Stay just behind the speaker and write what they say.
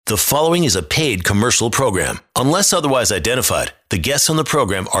The following is a paid commercial program. Unless otherwise identified, the guests on the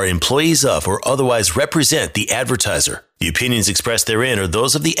program are employees of or otherwise represent the advertiser. The opinions expressed therein are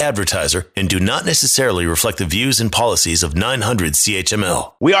those of the advertiser and do not necessarily reflect the views and policies of 900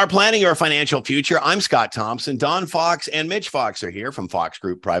 CHML. We are planning your financial future. I'm Scott Thompson. Don Fox and Mitch Fox are here from Fox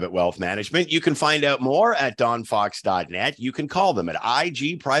Group Private Wealth Management. You can find out more at donfox.net. You can call them at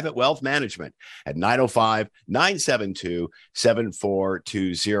IG Private Wealth Management at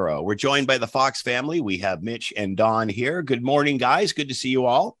 905-972-7420. We're joined by the Fox family. We have Mitch and Don here. Good morning, guys. Good to see you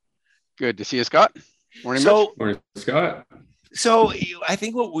all. Good to see you, Scott. Morning, Mitch. Morning, Scott. So I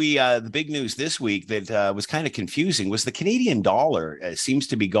think what the big news this week that was kind of confusing was the Canadian dollar seems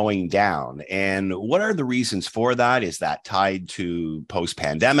to be going down. And what are the reasons for that? Is that tied to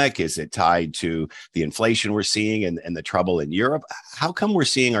post-pandemic? Is it tied to the inflation we're seeing and the trouble in Europe? How come we're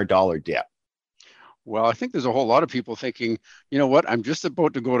seeing our dollar dip? Well, I think there's a whole lot of people thinking, you know what, I'm just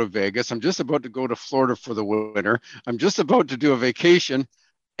about to go to Vegas. I'm just about to go to Florida for the winter. I'm just about to do a vacation.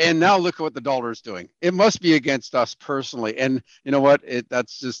 And now look at what the dollar is doing. It must be against us personally. And you know what?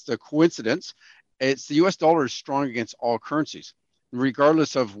 That's just a coincidence. It's the US dollar is strong against all currencies,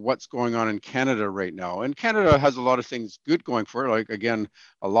 regardless of what's going on in Canada right now. And Canada has a lot of things good going for it. Like, again,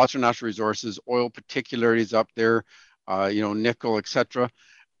 lots of natural resources, oil particularly is up there, nickel, etc.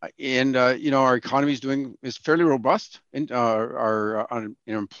 And, our economy is fairly robust. And our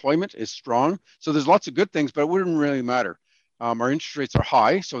employment is strong. So there's lots of good things, but it wouldn't really matter. Our interest rates are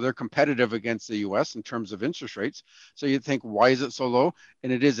high, so they're competitive against the U.S. in terms of interest rates. So you'd think, why is it so low?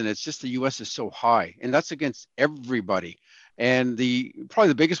 And it isn't. It's just the U.S. is so high, and that's against everybody. And probably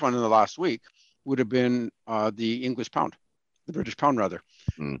the biggest one in the last week would have been the English pound, the British pound rather.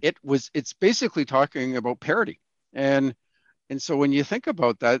 It's basically talking about parity, and so when you think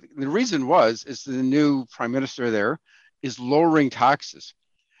about that, the reason is the new prime minister there is lowering taxes.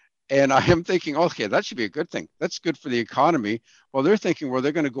 And I am thinking, okay, that should be a good thing. That's good for the economy. Well, they're thinking,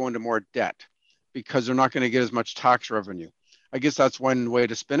 they're going to go into more debt because they're not going to get as much tax revenue. I guess that's one way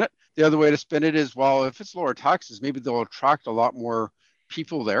to spin it. The other way to spin it is, if it's lower taxes, maybe they'll attract a lot more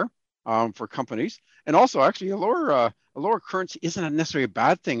people there for companies. And also, actually, a lower currency isn't necessarily a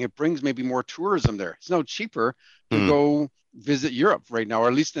bad thing. It brings maybe more tourism there. It's no cheaper to go visit Europe right now, or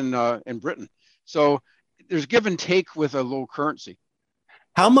at least in Britain. So there's give and take with a low currency.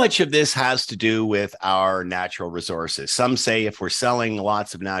 How much of this has to do with our natural resources? Some say if we're selling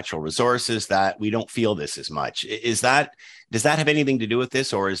lots of natural resources that we don't feel this as much. Does that have anything to do with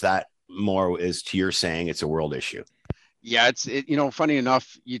this, or is that more as to your saying it's a world issue? Yeah, funny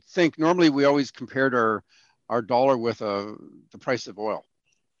enough, you'd think normally we always compared our dollar with the price of oil,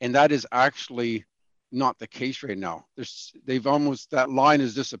 and that is actually not the case right now. That line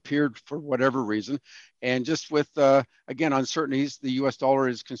has disappeared for whatever reason. And just with, again, uncertainties, the US dollar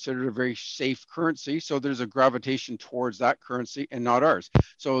is considered a very safe currency. So there's a gravitation towards that currency and not ours.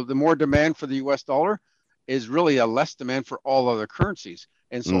 So the more demand for the US dollar is really a less demand for all other currencies.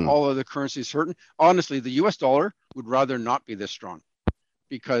 And so all other currencies hurting. Honestly, the US dollar would rather not be this strong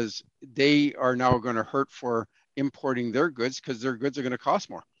because they are now going to hurt for importing their goods because their goods are going to cost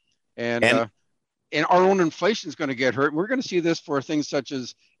more. And our own inflation is going to get hurt. We're going to see this for things such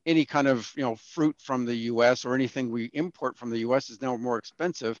as any kind of fruit from the U.S. or anything we import from the U.S. is now more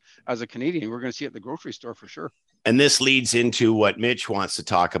expensive as a Canadian. We're going to see it at the grocery store for sure. And this leads into what Mitch wants to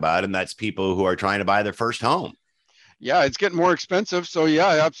talk about, and that's people who are trying to buy their first home. Yeah, it's getting more expensive. So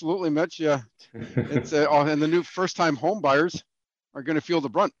yeah, absolutely, Mitch. Yeah, it's and the new first-time home buyers are going to feel the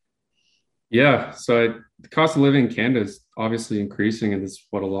brunt. Yeah, so the cost of living in Canada is obviously increasing, and it's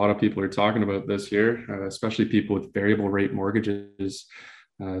what a lot of people are talking about this year, especially people with variable rate mortgages.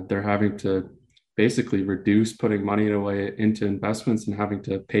 They're having to basically reduce putting money away into investments and having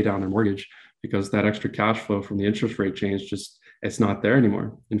to pay down their mortgage because that extra cash flow from the interest rate change it's not there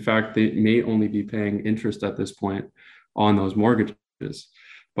anymore. In fact, they may only be paying interest at this point on those mortgages.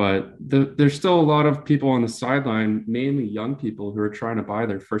 But there's still a lot of people on the sideline, mainly young people who are trying to buy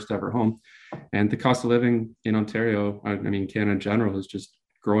their first ever home. And the cost of living in Ontario, Canada in general, is just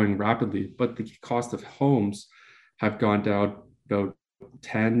growing rapidly. But the cost of homes have gone down about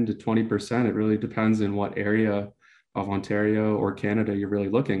 10 to 20%. It really depends in what area of Ontario or Canada you're really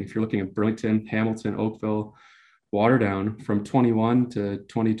looking. If you're looking at Burlington, Hamilton, Oakville, Waterdown, from 21 to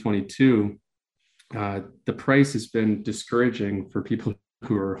 2022, the price has been discouraging for people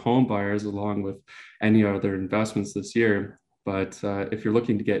who are home buyers along with any other investments this year. But if you're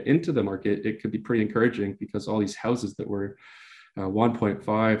looking to get into the market, it could be pretty encouraging because all these houses that were $1.5,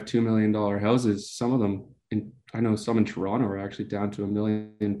 $2 million houses, some of them, I know some in Toronto are actually down to $1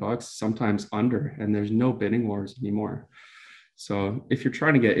 million, sometimes under, and there's no bidding wars anymore. So if you're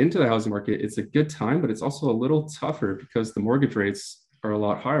trying to get into the housing market, it's a good time, but it's also a little tougher because the mortgage rates are a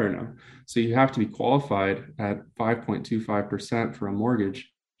lot higher now. So you have to be qualified at 5.25% for a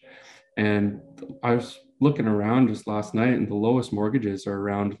mortgage. And I was looking around just last night, and the lowest mortgages are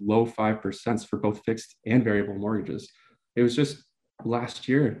around low 5% for both fixed and variable mortgages. It was just last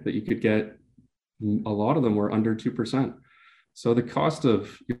year that you could get, a lot of them were under 2%. So the cost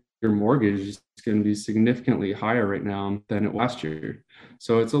of your mortgage is going to be significantly higher right now than it was last year.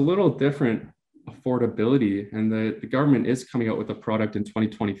 So it's a little different affordability. And the government is coming out with a product in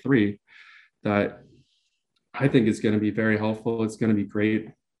 2023 that I think is going to be very helpful. It's going to be great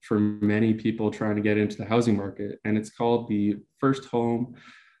for many people trying to get into the housing market. And it's called the First Home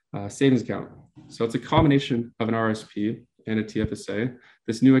Savings Account. So it's a combination of an RSP and a TFSA.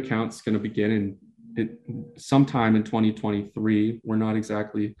 This new account is going to begin sometime in 2023. We're not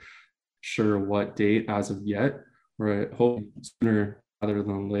exactly sure what date as of yet. We're hoping sooner rather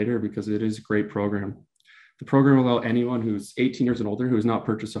than later because it is a great program. The program will allow anyone who's 18 years and older who has not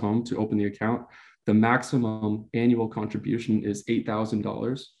purchased a home to open the account. The maximum annual contribution is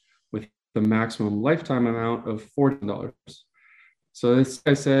 $8,000 with the maximum lifetime amount of $40. So as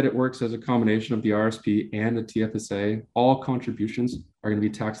I said, it works as a combination of the RSP and the TFSA. All contributions are going to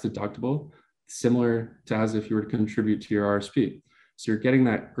be tax deductible, similar to as if you were to contribute to your RSP. So you're getting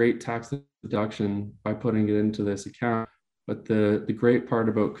that great tax deduction by putting it into this account. But the great part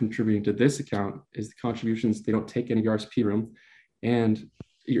about contributing to this account is the contributions, they don't take any RSP room, and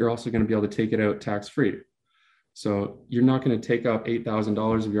you're also going to be able to take it out tax-free. So you're not going to take up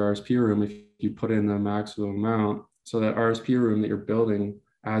 $8,000 of your RSP room if you put in the maximum amount. So that RSP room that you're building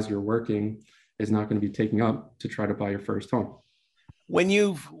as you're working is not going to be taking up to try to buy your first home.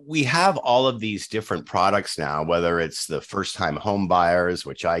 We have all of these different products now, whether it's the first-time home buyers,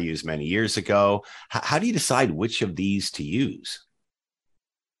 which I used many years ago. How do you decide which of these to use?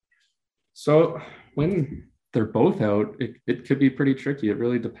 So when they're both out, it could be pretty tricky. It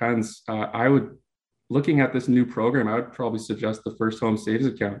really depends. Looking at this new program, I would probably suggest the First Home Savings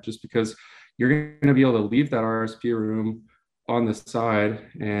Account, just because you're going to be able to leave that RSP room on the side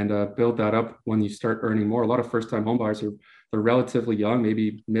and build that up when you start earning more. A lot of first-time home buyers they're relatively young,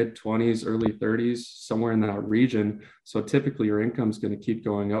 maybe mid-20s, early 30s, somewhere in that region. So typically your income is going to keep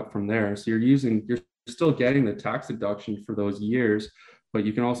going up from there. So you're still getting the tax deduction for those years, but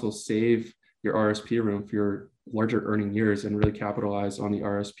you can also save your RSP room for your larger earning years and really capitalize on the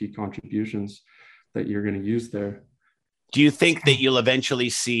RSP contributions that you're going to use there. Do you think that you'll eventually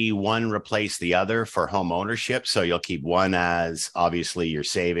see one replace the other for home ownership? So you'll keep one as obviously your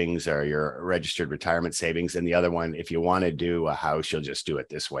savings or your registered retirement savings, and the other one, if you want to do a house, you'll just do it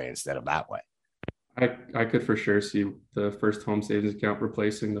this way instead of that way. I could for sure see the First Home Savings Account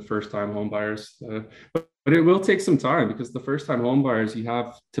replacing the first-time home buyers, but it will take some time because the first-time home buyers, you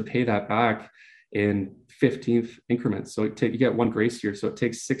have to pay that back in 15th increments. So you get one grace year, so it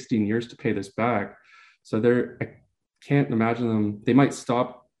takes 16 years to pay this back. So I can't imagine them. They might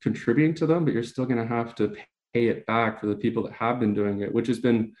stop contributing to them, but you're still going to have to pay it back for the people that have been doing it, which has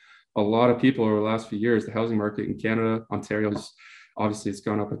been a lot of people over the last few years. The housing market in Canada, Ontario, obviously it's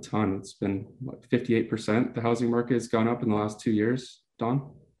gone up a ton. It's been 58%. The housing market has gone up in the last 2 years.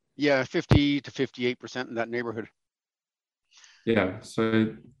 Don? Yeah, 50 to 58% in that neighborhood. Yeah,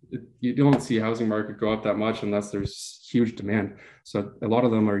 so you don't see housing market go up that much unless there's huge demand. So a lot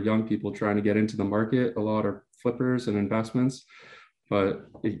of them are young people trying to get into the market. A lot are flippers and investments. But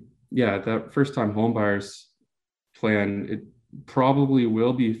that first-time home buyers plan, it probably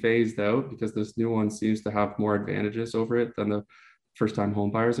will be phased out because this new one seems to have more advantages over it than the first-time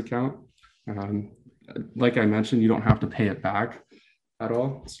home buyers account. Like I mentioned, you don't have to pay it back at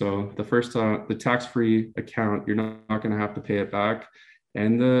all. So the tax-free account, you're not going to have to pay it back.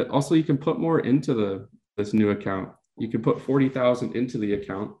 And also you can put more into this new account. You can put $40,000 into the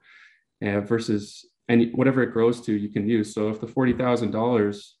account versus, and whatever it grows to, you can use. So if the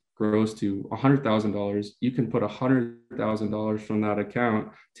 $40,000 grows to $100,000, you can put $100,000 from that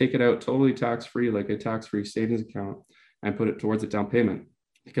account, take it out totally tax-free, like a tax-free savings account, and put it towards a down payment.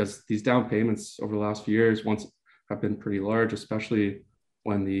 Because these down payments over the last few years have been pretty large, especially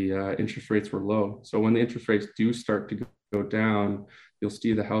when the interest rates were low. So when the interest rates do start to go down, you'll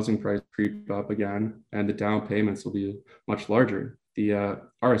see the housing price creep up again, and the down payments will be much larger. The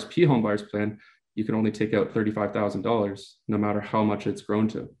RSP home buyers plan, you can only take out $35,000 no matter how much it's grown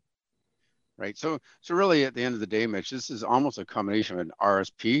to. Right. So really at the end of the day, Mitch, this is almost a combination of an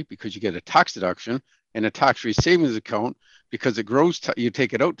RSP because you get a tax deduction and a tax-free savings account because it grows, you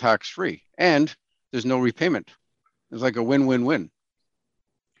take it out tax-free and there's no repayment. It's like a win-win-win.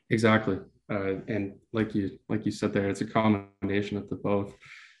 Exactly. And like you said there, it's a combination of the both.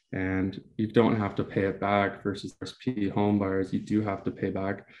 And you don't have to pay it back versus RSP home buyers. You do have to pay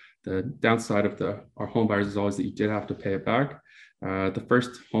back. The downside of our home buyers is always that you did have to pay it back. The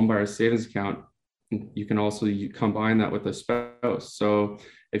first home buyer's savings account, you can also combine that with a spouse. So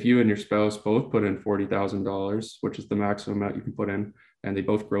if you and your spouse both put in $40,000, which is the maximum amount you can put in, and they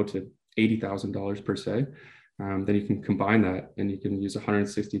both grow to $80,000 per se, then you can combine that and you can use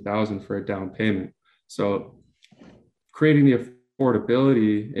 $160,000 for a down payment. So creating the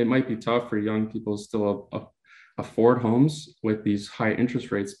affordability, it might be tough for young people still afford homes with these high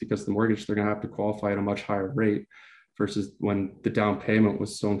interest rates, because the mortgage, they're going to have to qualify at a much higher rate versus when the down payment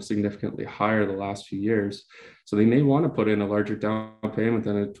was so significantly higher the last few years. So they may want to put in a larger down payment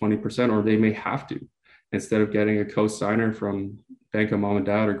than a 20%, or they may have to, instead of getting a co-signer from bank of mom and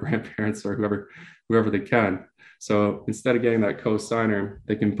dad or grandparents or whoever they can. So instead of getting that co-signer,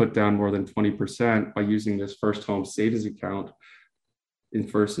 they can put down more than 20% by using this first home savings account.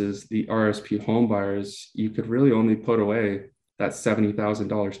 Versus the RSP home buyers, you could really only put away that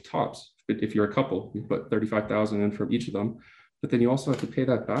 $70,000 tops. If you're a couple, you put $35,000 in from each of them, but then you also have to pay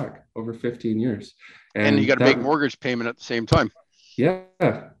that back over 15 years. And you got to make mortgage payment at the same time. Yeah,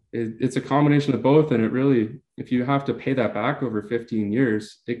 it's a combination of both. And it really, if you have to pay that back over 15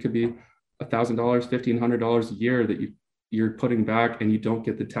 years, it could be $1,000, $1,500 a year that you're putting back, and you don't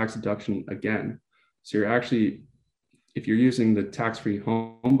get the tax deduction again. So you're actually, if you're using the tax-free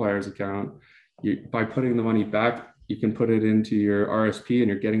home buyer's account, by putting the money back, you can put it into your RSP and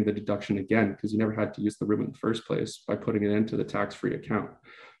you're getting the deduction again, because you never had to use the room in the first place by putting it into the tax-free account.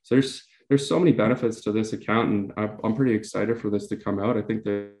 So there's so many benefits to this account, and I'm pretty excited for this to come out. I think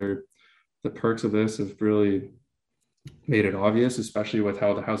the perks of this have really made it obvious, especially with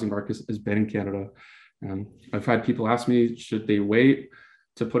how the housing market has been in Canada. I've had people ask me, should they wait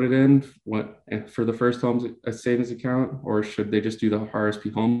to put it in for the first home savings account, or should they just do the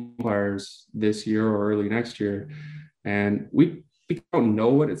RSP home buyers this year or early next year? And we don't know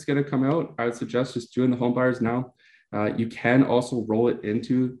what it's going to come out. I would suggest just doing the home buyers now. You can also roll it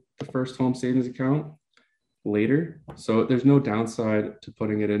into the first home savings account later. So there's no downside to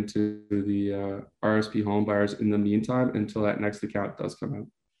putting it into the RSP home buyers in the meantime until that next account does come out.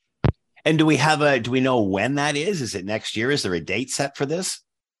 And do we know when that is? Is it next year? Is there a date set for this?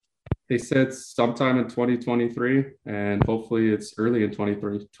 They said sometime in 2023, and hopefully it's early in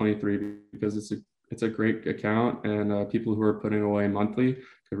 2023, because it's a great account, and people who are putting away monthly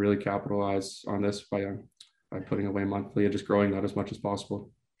could really capitalize on this by putting away monthly and just growing that as much as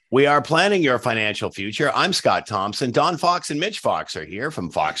possible. We are planning your financial future. I'm Scott Thompson. Don Fox and Mitch Fox are here from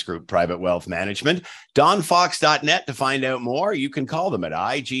Fox Group Private Wealth Management. DonFox.net to find out more. You can call them at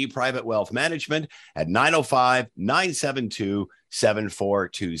IG Private Wealth Management at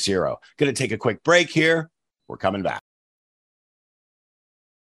 905-972-7420. Going to take a quick break here. We're coming back.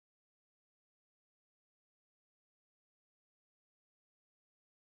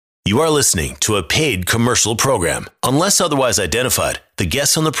 You are listening to a paid commercial program. Unless otherwise identified, the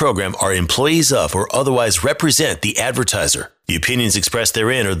guests on the program are employees of or otherwise represent the advertiser. The opinions expressed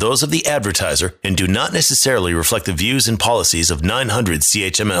therein are those of the advertiser and do not necessarily reflect the views and policies of 900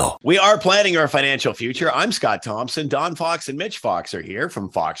 CHML. We are planning our financial future. I'm Scott Thompson. Don Fox and Mitch Fox are here from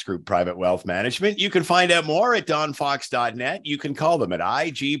Fox Group Private Wealth Management. You can find out more at donfox.net. You can call them at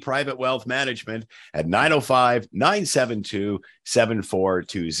IG Private Wealth Management at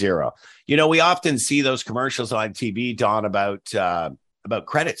 905-972-7420. You know, we often see those commercials on TV, Don, about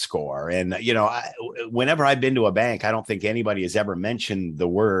credit score. And, you know, whenever I've been to a bank, I don't think anybody has ever mentioned the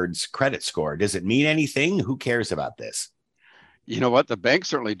words credit score. Does it mean anything? Who cares about this? You know what? The banks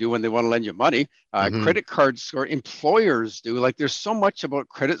certainly do when they want to lend you money. Credit card score, employers do. Like, there's so much about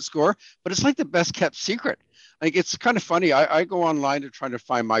credit score, but it's like the best kept secret. Like, it's kind of funny. I go online to try to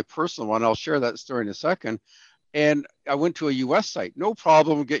find my personal one. I'll share that story in a second. And I went to a US site, no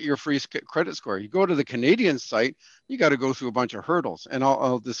problem, get your free credit score. You go to the Canadian site, you got to go through a bunch of hurdles, and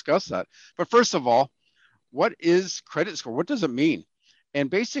I'll discuss that. But first of all, what is credit score? What does it mean? And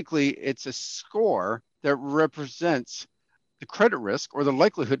basically, it's a score that represents the credit risk or the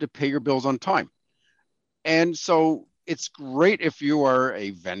likelihood to pay your bills on time. And so it's great if you are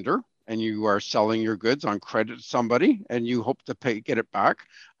a vendor and you are selling your goods on credit to somebody and you hope to get it back.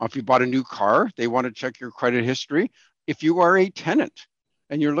 If you bought a new car, they want to check your credit history. If you are a tenant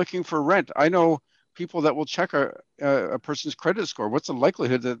and you're looking for rent, I know people that will check a person's credit score. What's the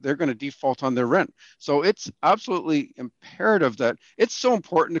likelihood that they're going to default on their rent? So it's absolutely imperative that it's so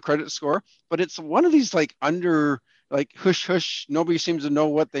important, the credit score, but it's one of these like like hush hush. Nobody seems to know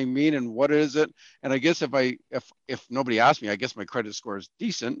what they mean and what is it. And I guess if nobody asked me, I guess my credit score is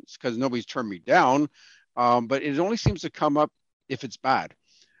decent because nobody's turned me down. But it only seems to come up if it's bad.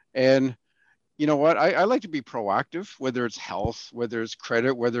 And you know what? I like to be proactive, whether it's health, whether it's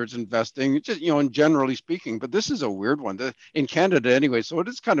credit, whether it's investing, just, and generally speaking. But this is a weird one in Canada anyway. So it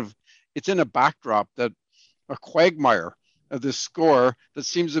is it's in a backdrop that a quagmire of this score that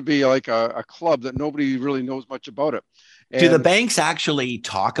seems to be like a club that nobody really knows much about it. Do the banks actually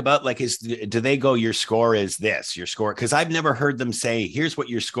talk about, like, do they go, your score is this, your score? Because I've never heard them say, here's what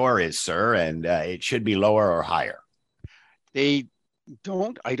your score is, sir, and it should be lower or higher. They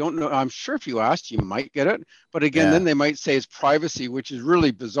don't. I don't know. I'm sure if you asked, you might get it. But again, then they might say it's privacy, which is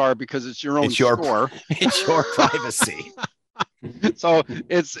really bizarre because it's your own score. It's your privacy. So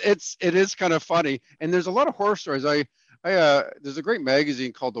it is kind of funny. And there's a lot of horror stories. There's a great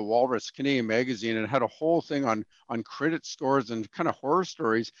magazine called The Walrus, Canadian magazine, and it had a whole thing on credit scores and kind of horror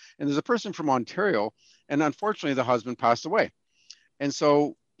stories. And there's a person from Ontario, and unfortunately the husband passed away. And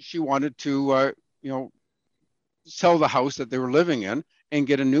so she wanted to, sell the house that they were living in and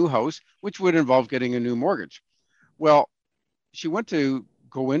get a new house, which would involve getting a new mortgage. Well, she went to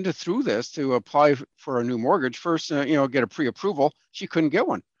go through this to apply for a new mortgage first, get a pre-approval. She couldn't get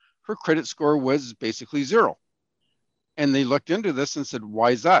one. Her credit score was basically zero. And they looked into this and said,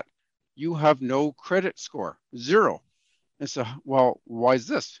 why is that? You have no credit score, zero. And so, well, why is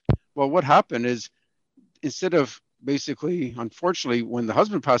this? Well, what happened is instead of basically, unfortunately, when the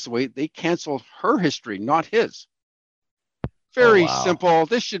husband passed away, they canceled her history, not his. Very simple.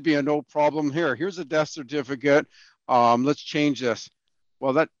 This should be a no problem. Here's a death certificate. Let's change this.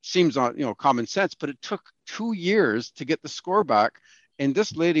 Well, that seems common sense, but it took 2 years to get the score back. And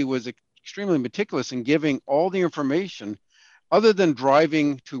this lady was extremely meticulous in giving all the information, other than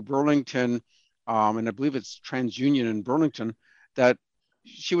driving to Burlington, and I believe it's TransUnion in Burlington, that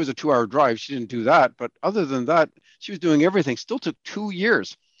she was a 2-hour drive. She didn't do that. But other than that, she was doing everything. Still took 2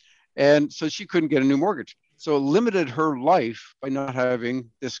 years. And so she couldn't get a new mortgage. So it limited her life by not having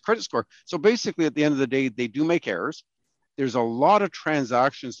this credit score. So basically, at the end of the day, they do make errors. There's a lot of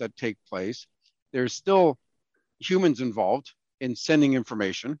transactions that take place. There's still humans involved in sending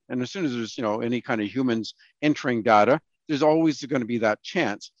information. And as soon as there's, any kind of humans entering data, there's always going to be that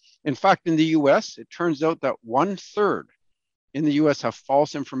chance. In fact, in the US, it turns out that 1/3 in the US have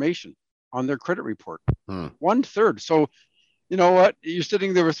false information on their credit report. 1/3. So, you know what? You're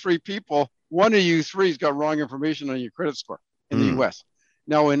sitting there with 3 people. One of you 3's got wrong information on your credit score in the US.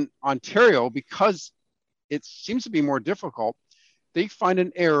 Now, in Ontario, because it seems to be more difficult, they find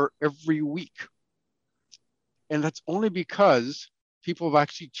an error every week. And that's only because people have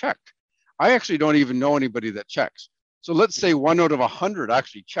actually checked. I actually don't even know anybody that checks. So let's say 1 out of 100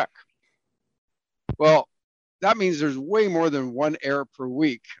 actually check. Well, that means there's way more than 1 error per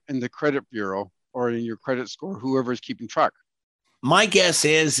week in the credit bureau or in your credit score, whoever's keeping track. My guess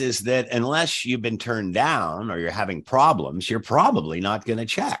is that unless you've been turned down or you're having problems, you're probably not going to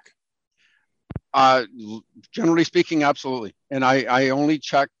check. Generally speaking, absolutely. And I only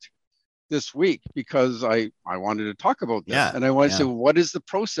checked this week because I wanted to talk about this. And I wanted to say, what is the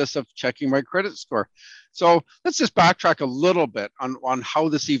process of checking my credit score? So let's just backtrack a little bit on how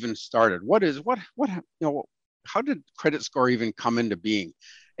this even started. How did credit score even come into being?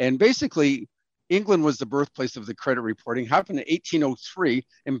 And basically, England was the birthplace of the credit reporting, happened in 1803.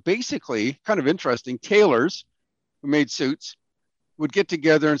 And basically, kind of interesting, tailors who made suits would get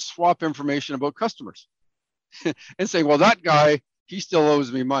together and swap information about customers and say, well, that guy, he still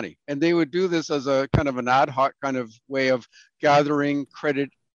owes me money. And they would do this as a kind of an ad hoc kind of way of gathering credit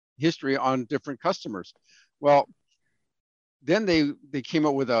history on different customers. Well, then they came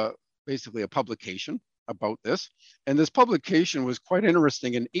up with basically a publication about this. And this publication was quite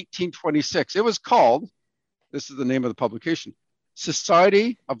interesting in 1826. It was called, this is the name of the publication,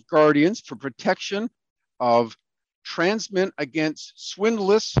 Society of Guardians for Protection of Transment Against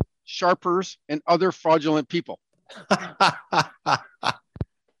Swindlers, Sharpers, and Other Fraudulent People.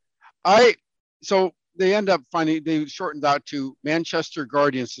 So they end up they shortened that to Manchester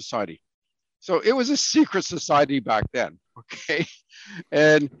Guardian Society. So it was a secret society back then. Okay.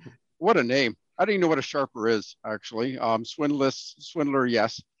 And what a name. I don't even know what a sharper is, actually. Swindler,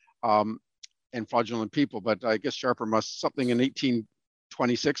 yes. And fraudulent people, but I guess sharper something in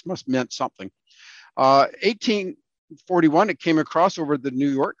 1826 must meant something. 1841, it came across over the New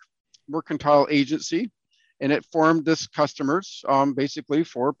York Mercantile Agency, and it formed this customers basically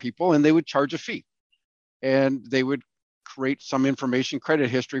for people, and they would charge a fee. And they would create some information,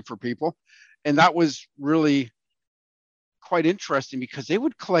 credit history for people. And that was really quite interesting because they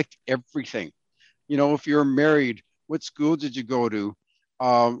would collect everything. If you're married, What school did you go to?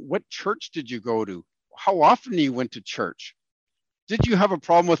 What church did you go to? How often you went to church? Did you have a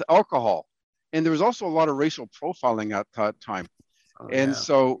problem with alcohol? And there was also a lot of racial profiling at that time. And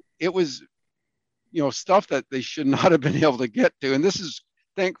so it was, stuff that they should not have been able to get to. And this is,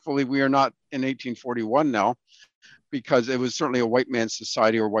 thankfully, we are not in 1841 now, because it was certainly a white man's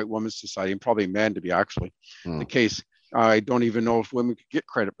society or white woman's society, and probably man to be actually the case. I don't even know if women could get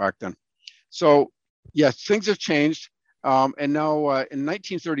credit back then. So yes, things have changed. And now in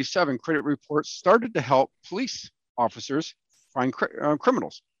 1937, credit reports started to help police officers find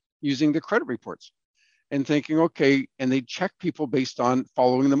criminals using the credit reports and thinking, okay, and they check people based on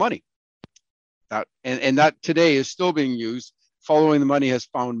following the money. And that today is still being used. Following the money has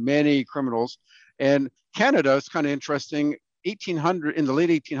found many criminals. And Canada is kind of interesting. In the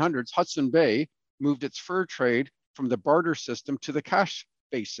late 1800s, Hudson Bay moved its fur trade from the barter system to the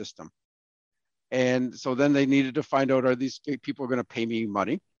cash-based system. And so then they needed to find out, are these people going to pay me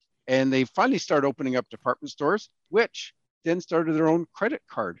money? And they finally started opening up department stores, which then started their own credit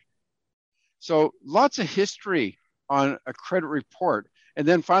card. So lots of history on a credit report. And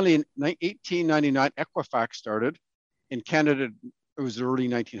then finally in 1899, Equifax started. In Canada, it was the early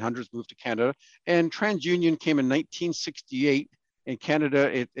 1900s, moved to Canada. And TransUnion came in 1968. In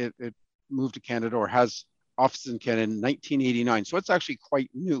Canada, it moved to Canada, or has offices in Canada, in 1989. So it's actually quite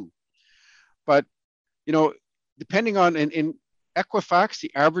new. But, depending on, in Equifax,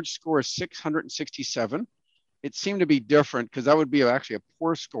 the average score is 667. It seemed to be different because that would be actually a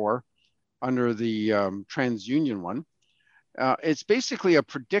poor score under the TransUnion one. It's basically a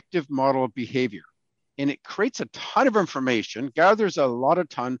predictive model of behavior, and it creates a ton of information, gathers a lot of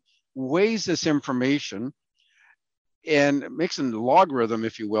ton, weighs this information, and makes a logarithm,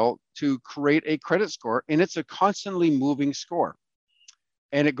 if you will, to create a credit score. And it's a constantly moving score.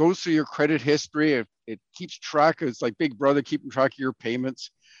 And it goes through your credit history. It keeps track. It's like Big Brother keeping track of your payments.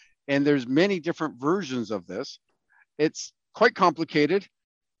 And there's many different versions of this. It's quite complicated.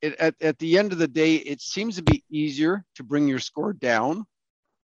 At the end of the day, it seems to be easier to bring your score down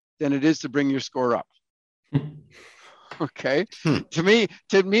than it is to bring your score up. Okay. To me,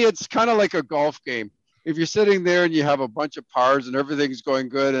 it's kind of like a golf game. If you're sitting there and you have a bunch of pars and everything's going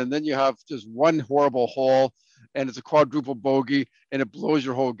good, and then you have just one horrible hole and it's a quadruple bogey and it blows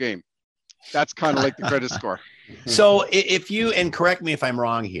your whole game. That's kind of like the credit score. So if you, and correct me if I'm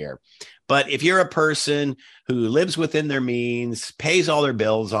wrong here, but if you're a person who lives within their means, pays all their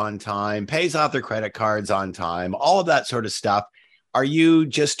bills on time, pays off their credit cards on time, all of that sort of stuff, are you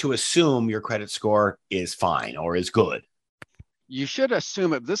just to assume your credit score is fine or is good? You should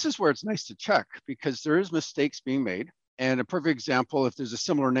assume it. This is where it's nice to check, because there is mistakes being made. And a perfect example, if there's a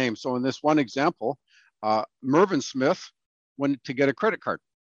similar name. So in this one example, Mervyn Smith went to get a credit card.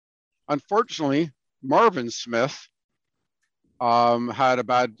 Unfortunately, Marvin Smith had a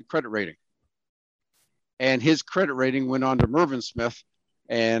bad credit rating. And his credit rating went on to Mervyn Smith,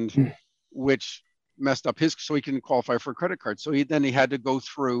 and which messed up his, so he couldn't qualify for a credit card. So he had to go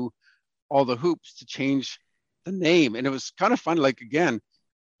through all the hoops to change the name. And it was kind of fun. Like, again,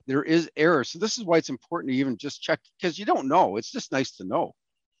 there is error. So this is why it's important to even just check, because you don't know. It's just nice to know.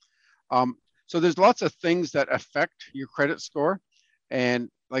 So there's lots of things that affect your credit score. And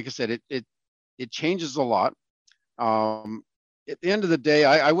like I said, it changes a lot. At the end of the day,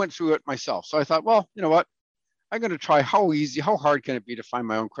 I went through it myself. So I thought, well, you know what? I'm going to try how hard can it be to find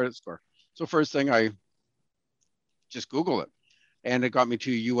my own credit score? So first thing, I just Google it. And it got me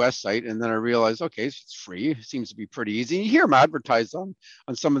to a US site. And then I realized, okay, it's free. It seems to be pretty easy. You hear them advertised on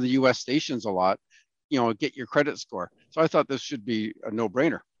some of the US stations a lot, get your credit score. So I thought this should be a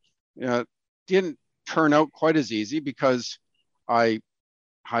no-brainer. Didn't turn out quite as easy, because I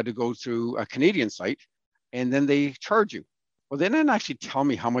had to go through a Canadian site, and then they charge you. Well, they didn't actually tell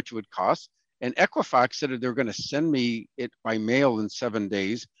me how much it would cost. And Equifax said that they were going to send me it by mail in 7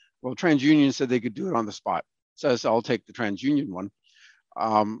 days. Well, TransUnion said they could do it on the spot. So I'll take the TransUnion one.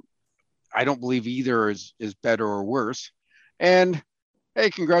 I don't believe either is better or worse. And hey,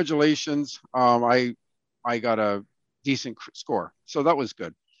 congratulations. I got a decent score. So that was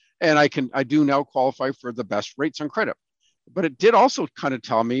good. And I do now qualify for the best rates on credit. But it did also kind of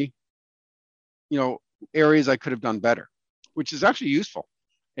tell me, areas I could have done better, which is actually useful.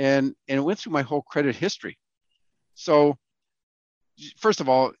 And it went through my whole credit history. So first of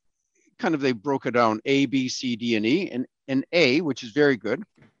all, kind of they broke it down A, B, C, D, and E. And A, which is very good,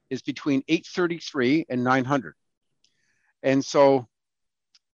 is between 833 and 900. And so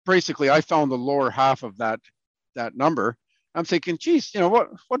basically I found the lower half of that number. I'm thinking, geez,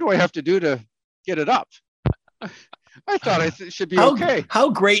 what do I have to do to get it up? I thought it should be okay. How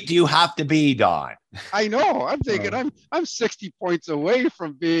great do you have to be, Don? I know. I'm thinking I'm 60 points away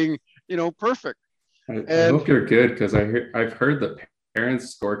from being, perfect. I hope you're good, because I've heard that parents'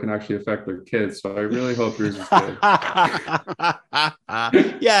 score can actually affect their kids. So I really hope yours is good.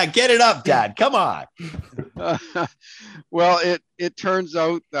 Yeah, get it up, Dad. Come on. Well, it turns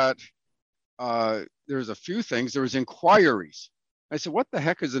out that there's a few things. There was inquiries. I said, what the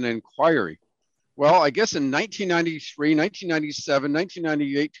heck is an inquiry? Well, I guess in 1993, 1997,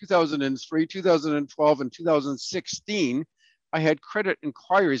 1998, 2003, 2012, and 2016, I had credit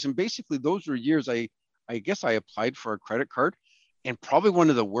inquiries. And basically those were years I guess I applied for a credit card. And probably one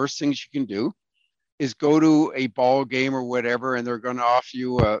of the worst things you can do is go to a ball game or whatever, and they're going to offer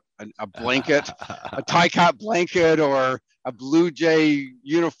you a blanket, a tie cap blanket, or a Blue Jay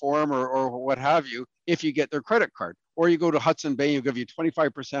uniform, or what have you, if you get their credit card. Or you go to Hudson Bay, you give you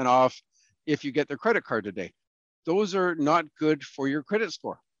 25% off if you get their credit card today. Those are not good for your credit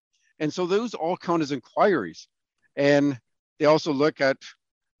score. And so those all count as inquiries. And they also look at,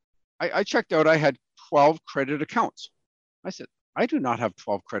 I checked out, I had 12 credit accounts. I said, I do not have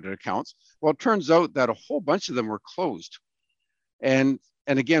 12 credit accounts. Well, it turns out that a whole bunch of them were closed. And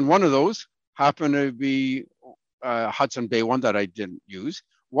again, one of those happened to be Hudson Bay one that I didn't use.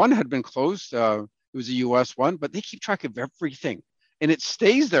 One had been closed. It was a US one, but they keep track of everything. And it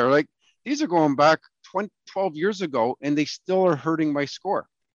stays there. Like, these are going back 12 years ago, and they still are hurting my score.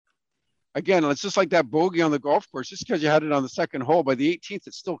 Again, it's just like that bogey on the golf course. Just because you had it on the second hole, by the 18th,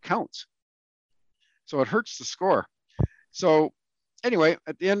 it still counts. So it hurts the score. So anyway,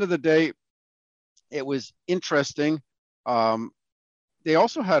 at the end of the day, it was interesting. They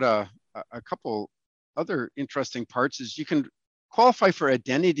also had a couple other interesting parts. Is you can qualify for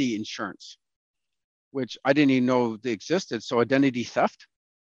identity insurance, which I didn't even know they existed. So identity theft.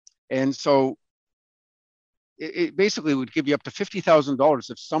 And so it basically would give you up to $50,000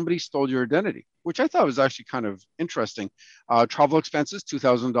 if somebody stole your identity, which I thought was actually kind of interesting. Travel expenses,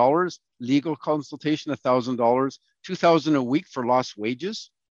 $2,000. Legal consultation, $1,000. $2,000 a week for lost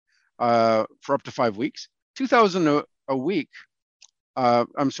wages for up to 5 weeks. $2,000 a week.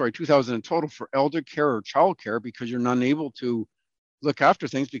 $2,000 in total for elder care or child care, because you're unable to look after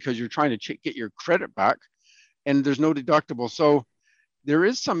things because you're trying to get your credit back, and there's no deductible. So there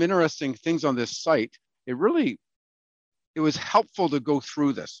is some interesting things on this site. It was helpful to go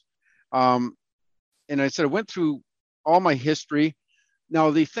through this. And I said, I went through all my history.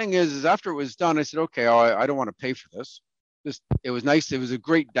 Now, the thing is after it was done, I said, okay, I don't want to pay for this. It was nice. It was a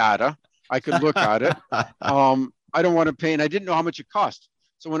great data. I could look at it. I don't want to pay, and I didn't know how much it cost.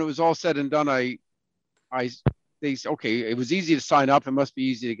 So when it was all said and done, they said, okay, it was easy to sign up. It must be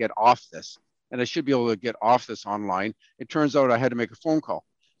easy to get off this. And I should be able to get off this online. It turns out I had to make a phone call.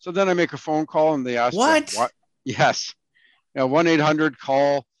 So then I make a phone call, and they ask what? Yes. 1-800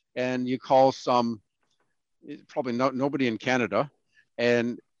 call, and you call probably nobody in Canada,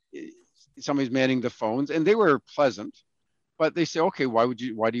 and somebody's manning the phones, and they were pleasant, but they say, okay, why do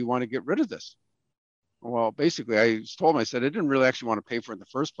you want to get rid of this? Well, basically I told them, I said, I didn't really actually want to pay for it in the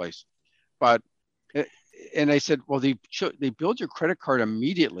first place, and I said, well, they build your credit card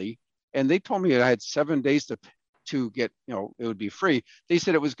immediately. And they told me I had 7 days to get, it would be free. They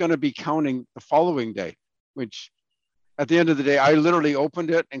said it was going to be counting the following day, which at the end of the day, I literally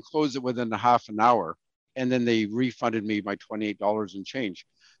opened it and closed it within a half an hour. And then they refunded me my $28 and change.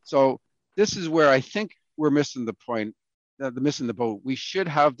 So this is where I think we're missing the point, missing the boat. We should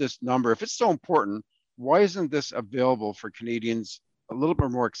have this number. If it's so important, why isn't this available for Canadians a little bit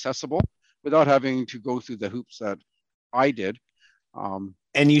more accessible without having to go through the hoops that I did?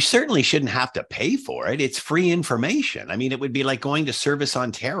 And you certainly shouldn't have to pay for it. It's free information. I mean, it would be like going to Service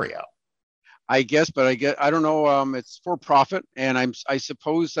Ontario. I guess, but I don't know. It's for profit. And I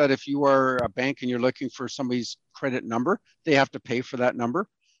suppose that if you are a bank and you're looking for somebody's credit number, they have to pay for that number.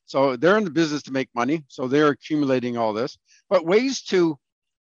 So they're in the business to make money. So they're accumulating all this. But ways to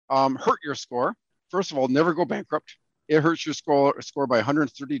hurt your score. First of all, never go bankrupt. It hurts your score by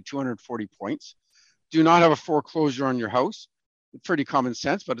 130 to 240 points. Do not have a foreclosure on your house. Pretty common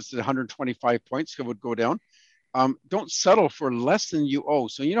sense, but it's 125 points. It would go down. Don't settle for less than you owe.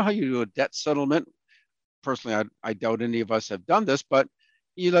 So you know how you do a debt settlement? Personally, I doubt any of us have done this, but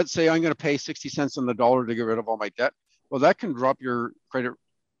let's say I'm going to pay 60 cents on the dollar to get rid of all my debt. Well, that can drop your credit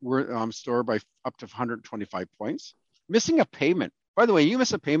score by up to 125 points. Missing a payment. By the way, you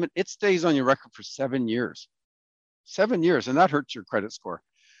miss a payment, it stays on your record for 7 years. 7 years, and that hurts your credit score.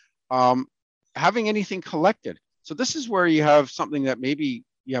 Having anything collected. So this is where you have something that maybe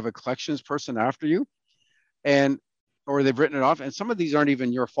you have a collections person after you, or they've written it off. And some of these aren't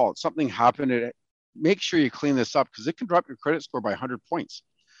even your fault. Something happened. make sure you clean this up because it can drop your credit score by 100 points.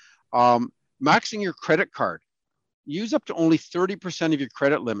 Maxing your credit card. Use up to only 30% of your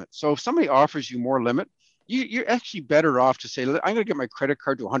credit limit. So if somebody offers you more limit, you're actually better off to say, I'm going to get my credit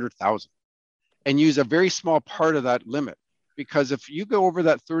card to 100,000 and use a very small part of that limit. Because if you go over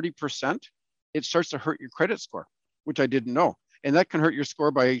that 30%, it starts to hurt your credit score, which I didn't know. And that can hurt your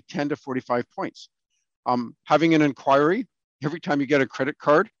score by 10 to 45 points. Having an inquiry, every time you get a credit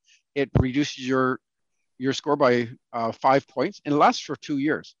card, it reduces your score by 5 points and it lasts for 2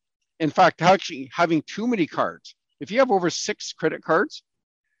 years. In fact, actually having too many cards, if you have over 6 credit cards,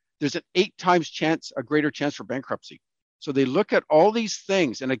 there's an 8 times chance, a greater chance for bankruptcy. So they look at all these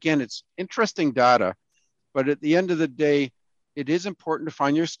things. And again, it's interesting data, but at the end of the day, it is important to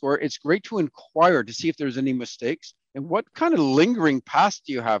find your score. It's great to inquire to see if there's any mistakes and what kind of lingering past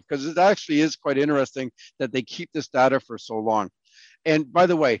do you have, because it actually is quite interesting that they keep this data for so long. And by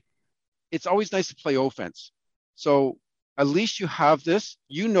the way, it's always nice to play offense. So at least you have this,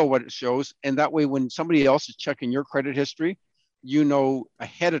 you know what it shows. And that way, when somebody else is checking your credit history, you know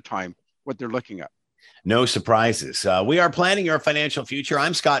ahead of time what they're looking at. No surprises. We are planning your financial future.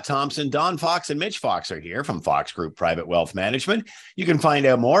 I'm Scott Thompson. Don Fox and Mitch Fox are here from Fox Group Private Wealth Management. You can find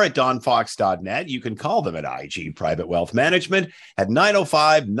out more at donfox.net. You can call them at IG Private Wealth Management at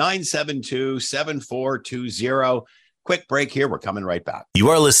 905-972-7420. Quick break here. We're coming right back. You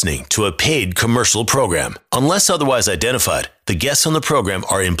are listening to a paid commercial program. Unless otherwise identified, the guests on the program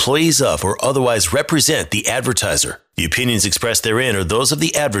are employees of or otherwise represent the advertiser. The opinions expressed therein are those of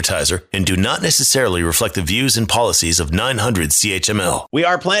the advertiser and do not necessarily reflect the views and policies of 900 CHML. We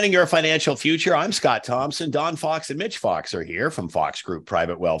are planning your financial future. I'm Scott Thompson. Don Fox and Mitch Fox are here from Fox Group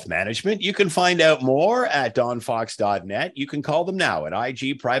Private Wealth Management. You can find out more at donfox.net. You can call them now at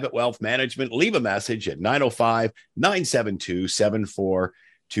IG Private Wealth Management. Leave a message at 905-972-7420.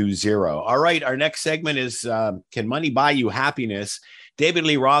 All right, our next segment is Can Money Buy You Happiness? David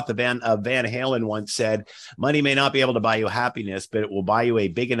Lee Roth of Van Halen once said, money may not be able to buy you happiness, but it will buy you a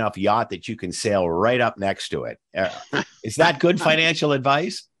big enough yacht that you can sail right up next to it. Is that good financial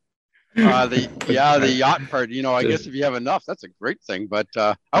advice? The yacht part, I guess if you have enough, that's a great thing. But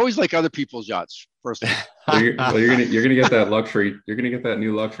I always like other people's yachts, personally. You're gonna get that luxury. You're gonna get that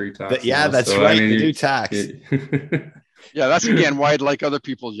new luxury tax. That's right. The new tax. Yeah, that's again why I'd like other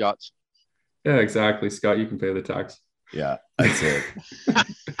people's yachts. Yeah, exactly, Scott. You can pay the tax. Yeah, that's it.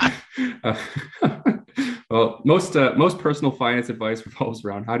 Well, most personal finance advice revolves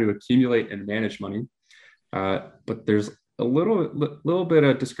around how to accumulate and manage money, but there's a little bit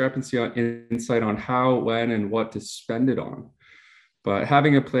of discrepancy on insight on how, when, and what to spend it on. But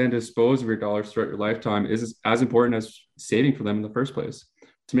having a plan to dispose of your dollars throughout your lifetime is as important as saving for them in the first place.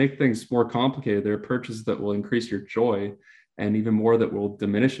 To make things more complicated, there are purchases that will increase your joy and even more that will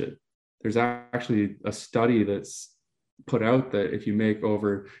diminish it. There's actually a study that's put out that if you make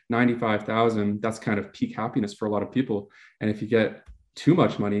over 95,000, that's kind of peak happiness for a lot of people. And if you get too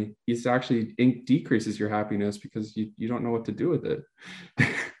much money, it actually decreases your happiness because you don't know what to do with it.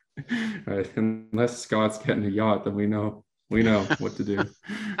 Right? Unless Scott's getting a yacht, then we know what to do.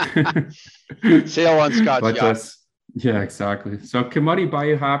 Sail on Scott's yacht. Yeah, exactly. So can money buy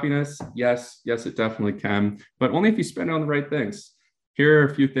you happiness? Yes, it definitely can, but only if you spend it on the right things. Here are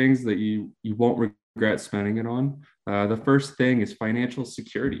a few things that you won't regret spending it on. The first thing is financial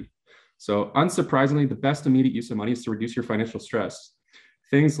security. So unsurprisingly, the best immediate use of money is to reduce your financial stress.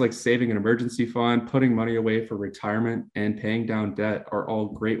 Things like saving an emergency fund, putting money away for retirement, and paying down debt are all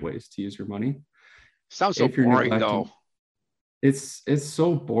great ways to use your money. Sounds so boring, though. It's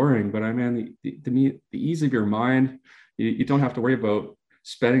so boring, but I mean, the ease of your mind, you don't have to worry about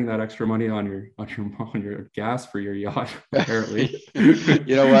spending that extra money on your gas for your yacht, apparently.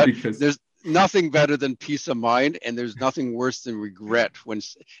 You know what? Because there's nothing better than peace of mind, and there's nothing worse than regret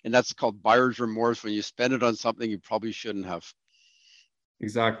and that's called buyer's remorse when you spend it on something you probably shouldn't have.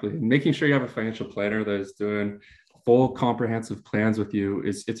 Exactly. And making sure you have a financial planner that is doing full comprehensive plans with you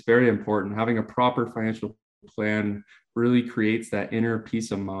it's very important. Having a proper financial plan really creates that inner peace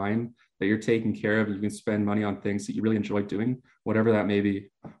of mind that you're taking care of. You can spend money on things that you really enjoy doing, whatever that may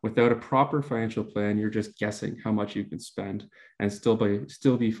be. Without a proper financial plan, you're just guessing how much you can spend and still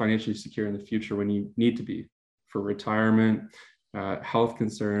be financially secure in the future when you need to be for retirement, health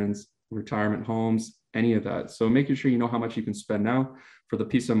concerns, retirement homes, any of that. So making sure you know how much you can spend now for the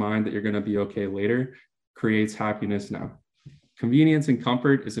peace of mind that you're going to be okay later creates happiness now. Convenience and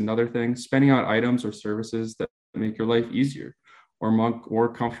comfort is another thing. Spending on items or services that make your life easier or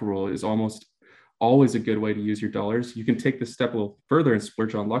more comfortable is almost always a good way to use your dollars. You can take this step a little further and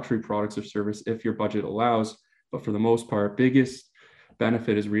splurge on luxury products or service if your budget allows, but for the most part, biggest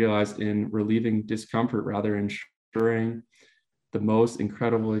benefit is realized in relieving discomfort rather than ensuring the most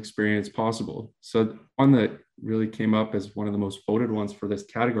incredible experience possible. So one that really came up as one of the most voted ones for this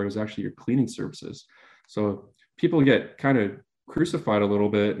category was actually your cleaning services. So people get kind of crucified a little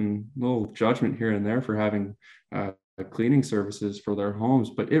bit and a little judgment here and there for having cleaning services for their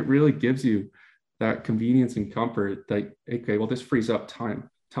homes, but it really gives you that convenience and comfort that, okay, well, this frees up time.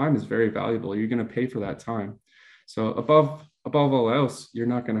 Time is very valuable. You're going to pay for that time. So above all else,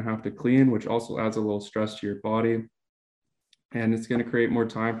 you're not going to have to clean, which also adds a little stress to your body. And it's going to create more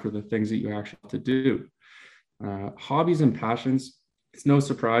time for the things that you actually have to do. Hobbies and passions, it's no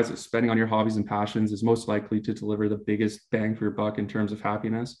surprise that spending on your hobbies and passions is most likely to deliver the biggest bang for your buck in terms of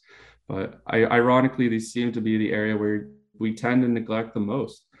happiness. But ironically, these seem to be the area where we tend to neglect the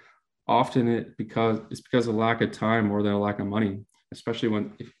most. Often it's because of lack of time more than a lack of money, especially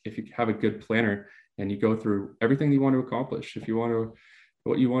if you have a good planner and you go through everything you want to accomplish. If you want to,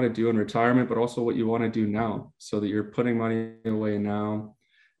 what you want to do in retirement, but also what you want to do now, so that you're putting money away now,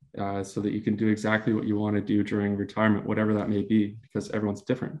 so that you can do exactly what you want to do during retirement, whatever that may be, because everyone's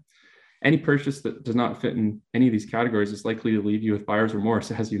different. Any purchase that does not fit in any of these categories is likely to leave you with buyer's remorse,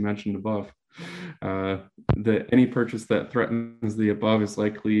 as you mentioned above. Any purchase that threatens the above is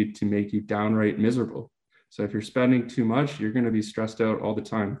likely to make you downright miserable. So if you're spending too much, you're going to be stressed out all the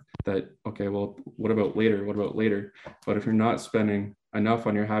time that, okay, well, what about later? What about later? But if you're not spending enough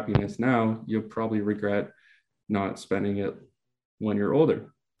on your happiness now, you'll probably regret not spending it when you're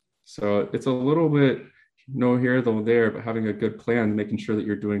older. So it's a little bit no here, though there, but having a good plan, making sure that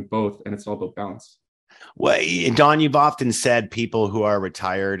you're doing both, and it's all about balance. Well, Don, you've often said people who are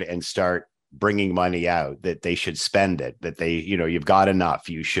retired and start bringing money out, that they should spend it, that they, you've got enough,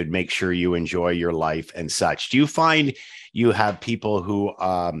 you should make sure you enjoy your life and such. Do you find you have people who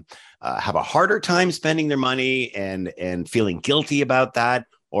have a harder time spending their money and feeling guilty about that,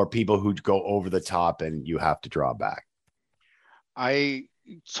 or people who go over the top and you have to draw back?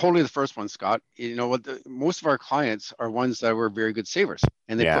 Totally the first one, Scott. Most of our clients are ones that were very good savers,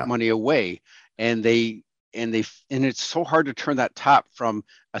 and they put money away, and it's so hard to turn that tap from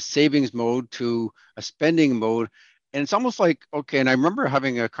a savings mode to a spending mode. And it's almost like, okay, and I remember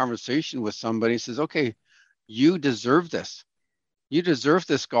having a conversation with somebody who says, okay, you deserve this. You deserve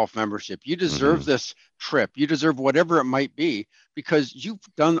this golf membership. You deserve this trip. You deserve whatever it might be, because you've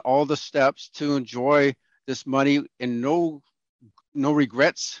done all the steps to enjoy this money and no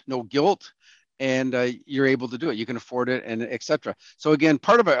regrets, no guilt, and you're able to do it. You can afford it, and etc. So again,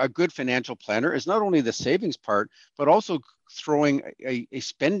 part of a good financial planner is not only the savings part, but also throwing a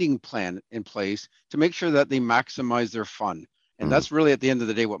spending plan in place to make sure that they maximize their fun. And that's really, at the end of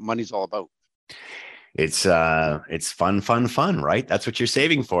the day, what money's all about. It's fun, right? That's what you're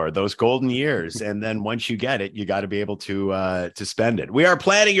saving for, those golden years. And then once you get it, you got to be able to spend it. We are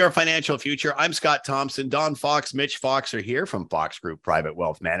planning your financial future. I'm Scott Thompson. Don Fox, Mitch Fox are here from Fox Group Private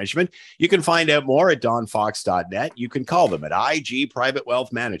Wealth Management. You can find out more at donfox.net. You can call them at IG Private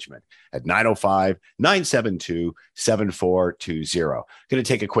Wealth Management at 905-972-7420. Going to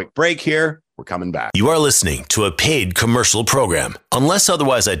take a quick break here. We're coming back. You are listening to a paid commercial program. Unless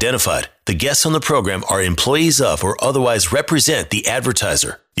otherwise identified, the guests on the program are employees of or otherwise represent the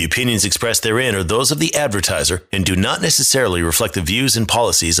advertiser. The opinions expressed therein are those of the advertiser and do not necessarily reflect the views and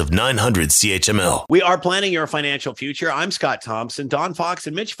policies of 900 CHML. We are planning your financial future. I'm Scott Thompson. Don Fox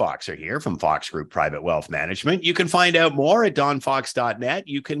and Mitch Fox are here from Fox Group Private Wealth Management. You can find out more at donfox.net.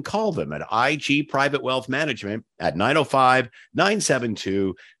 You can call them at IG Private Wealth Management at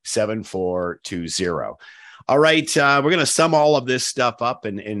 905-972-7420. All right, we're going to sum all of this stuff up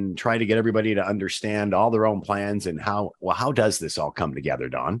and try to get everybody to understand all their own plans and how does this all come together,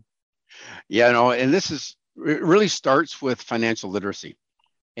 Don? Yeah, and it really starts with financial literacy.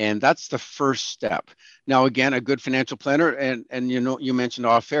 And that's the first step. Now, again, a good financial planner, and you mentioned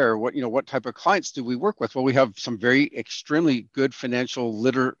off air, what type of clients do we work with? Well, we have some very extremely good financial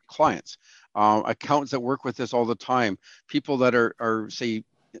literate clients, accountants that work with us all the time, people that are say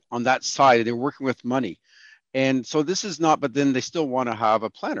on that side, they're working with money. And so this is not, but then they still want to have a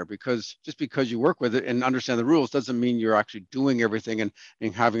planner, because just because you work with it and understand the rules doesn't mean you're actually doing everything and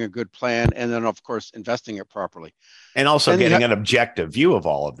having a good plan. And then, of course, investing it properly. And also getting an objective view of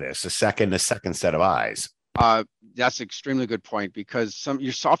all of this, a second set of eyes. That's an extremely good point, because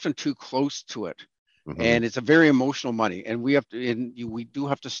you're often too close to it. And it's a very emotional money. And we do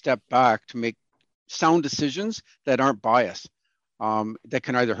have to step back to make sound decisions that aren't biased. That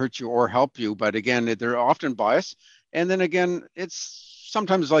can either hurt you or help you. But again, they're often biased. And then again, it's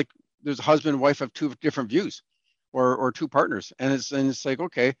sometimes like there's a husband and wife have two different views or two partners. And it's like,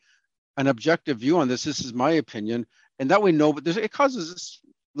 okay, an objective view on this is my opinion. And that way, no, but it causes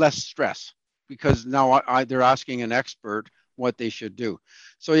less stress because now they're asking an expert what they should do.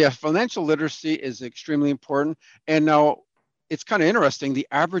 So yeah, financial literacy is extremely important. And now it's kind of interesting. The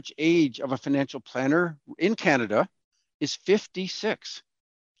average age of a financial planner in Canada is 56.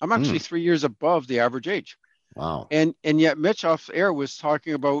 I'm actually 3 years above the average age. Wow. And yet Mitch off air was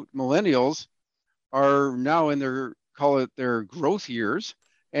talking about millennials are now in their, call it their growth years,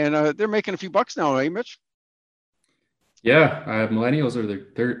 and they're making a few bucks now, right, Mitch? Yeah, millennials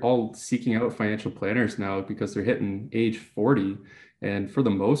they're all seeking out financial planners now because they're hitting age 40. And for the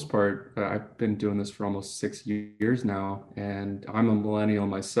most part, I've been doing this for almost 6 years now, and I'm a millennial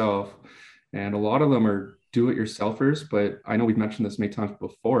myself. And a lot of them are do-it-yourselfers, but I know we've mentioned this many times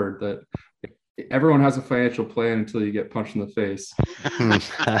before that everyone has a financial plan until you get punched in the face. And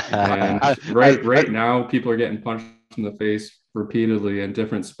right now, people are getting punched in the face repeatedly in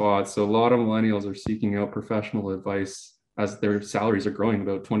different spots. So a lot of millennials are seeking out professional advice as their salaries are growing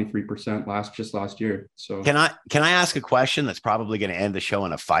about 23% last year. So can I ask a question that's probably going to end the show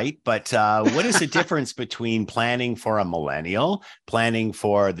in a fight? But what is the difference between planning for a millennial, planning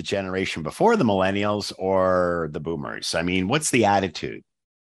for the generation before the millennials, or the boomers? I mean, what's the attitude?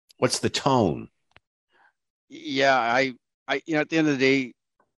 What's the tone? Yeah, I at the end of the day,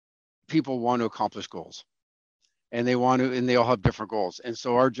 people want to accomplish goals. And they all have different goals. And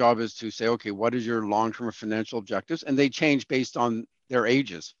so our job is to say, okay, what is your long-term financial objectives? And they change based on their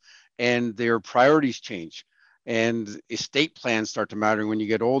ages and their priorities change. And estate plans start to matter when you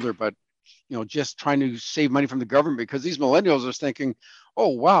get older, but just trying to save money from the government, because these millennials are thinking, oh,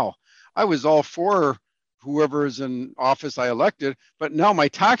 wow, I was all for whoever is in office I elected, but now my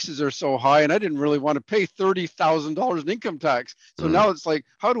taxes are so high and I didn't really want to pay $30,000 in income tax. So now it's like,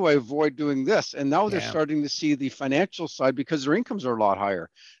 how do I avoid doing this? And now they're starting to see the financial side because their incomes are a lot higher.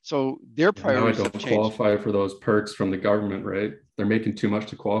 So their priorities now I don't qualify for those perks from the government, right? They're making too much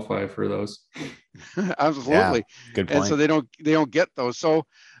to qualify for those. Absolutely. Yeah, good point. And so they don't get those. So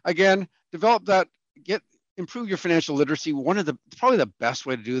again, develop that, improve your financial literacy. Probably the best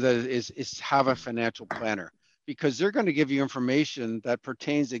way to do that is have a financial planner, because they're going to give you information that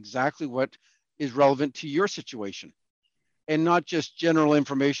pertains exactly what is relevant to your situation, and not just general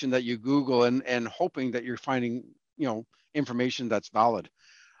information that you Google and hoping that you're finding, information that's valid.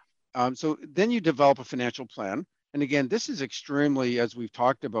 So then you develop a financial plan. And again, this is extremely, as we've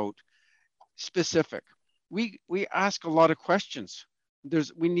talked about, specific. We ask a lot of questions.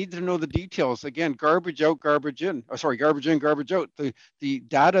 We need to know the details. Again, garbage out, garbage in. Garbage in, garbage out. The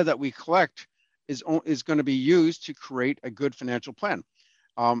data that we collect is going to be used to create a good financial plan.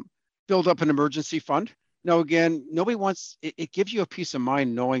 Build up an emergency fund. Now, again, nobody wants it. Gives you a peace of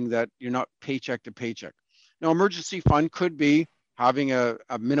mind knowing that you're not paycheck to paycheck. Now, emergency fund could be having a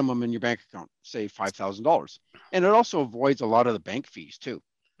minimum in your bank account, say $5,000, and it also avoids a lot of the bank fees too.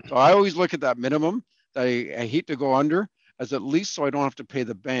 So I always look at that minimum that I hate to go under, as at least so I don't have to pay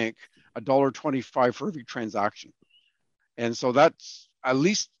the bank $1.25 for every transaction. And so that's, at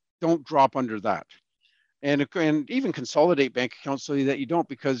least don't drop under that. And even consolidate bank accounts so that you don't,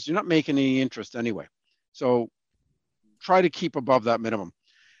 because you're not making any interest anyway. So try to keep above that minimum.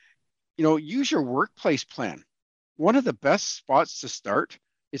 Use your workplace plan. One of the best spots to start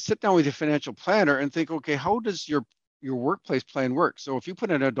is sit down with your financial planner and think, okay, how does your workplace plan work? So if you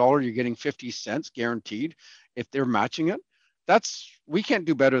put in $1, you're getting 50 cents guaranteed. If they're matching it, we can't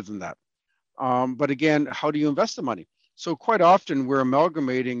do better than that. But again, how do you invest the money? So quite often we're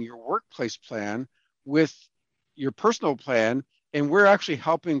amalgamating your workplace plan with your personal plan, and we're actually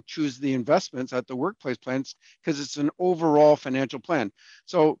helping choose the investments at the workplace plans because it's an overall financial plan.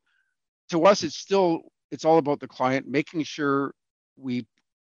 So to us, it's all about the client, making sure we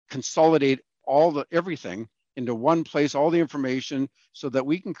consolidate everything into one place, all the information, so that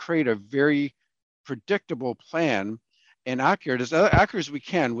we can create a very predictable plan and as accurate as we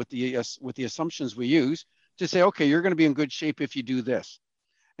can with the assumptions we use to say, okay, you're going to be in good shape if you do this.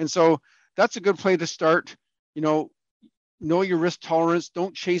 And so that's a good place to start. Know your risk tolerance.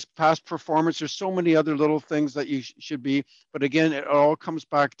 Don't chase past performance. There's so many other little things that you should be. But again, it all comes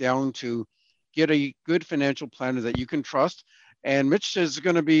back down to get a good financial planner that you can trust. And Mitch is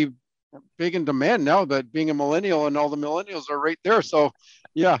going to be big in demand now that being a millennial, and all the millennials are right there. So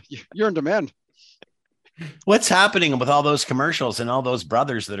yeah, you're in demand. What's happening with all those commercials and all those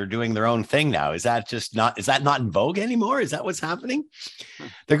brothers that are doing their own thing now? Is that not in vogue anymore? Is that what's happening?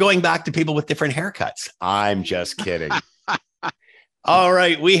 They're going back to people with different haircuts. I'm just kidding. All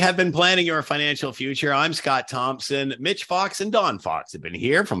right. We have been planning your financial future. I'm Scott Thompson. Mitch Fox and Don Fox have been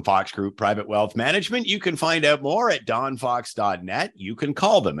here from Fox Group Private Wealth Management. You can find out more at donfox.net. You can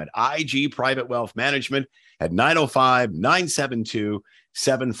call them at IG Private Wealth Management at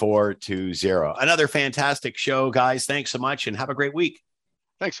 905-972-7420. Another fantastic show, guys. Thanks so much and have a great week.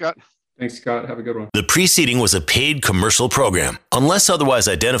 Thanks, Scott. Thanks, Scott. Have a good one. The preceding was a paid commercial program. Unless otherwise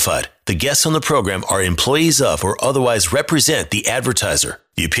identified, the guests on the program are employees of or otherwise represent the advertiser.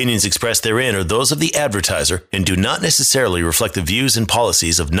 The opinions expressed therein are those of the advertiser and do not necessarily reflect the views and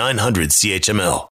policies of 900 CHML.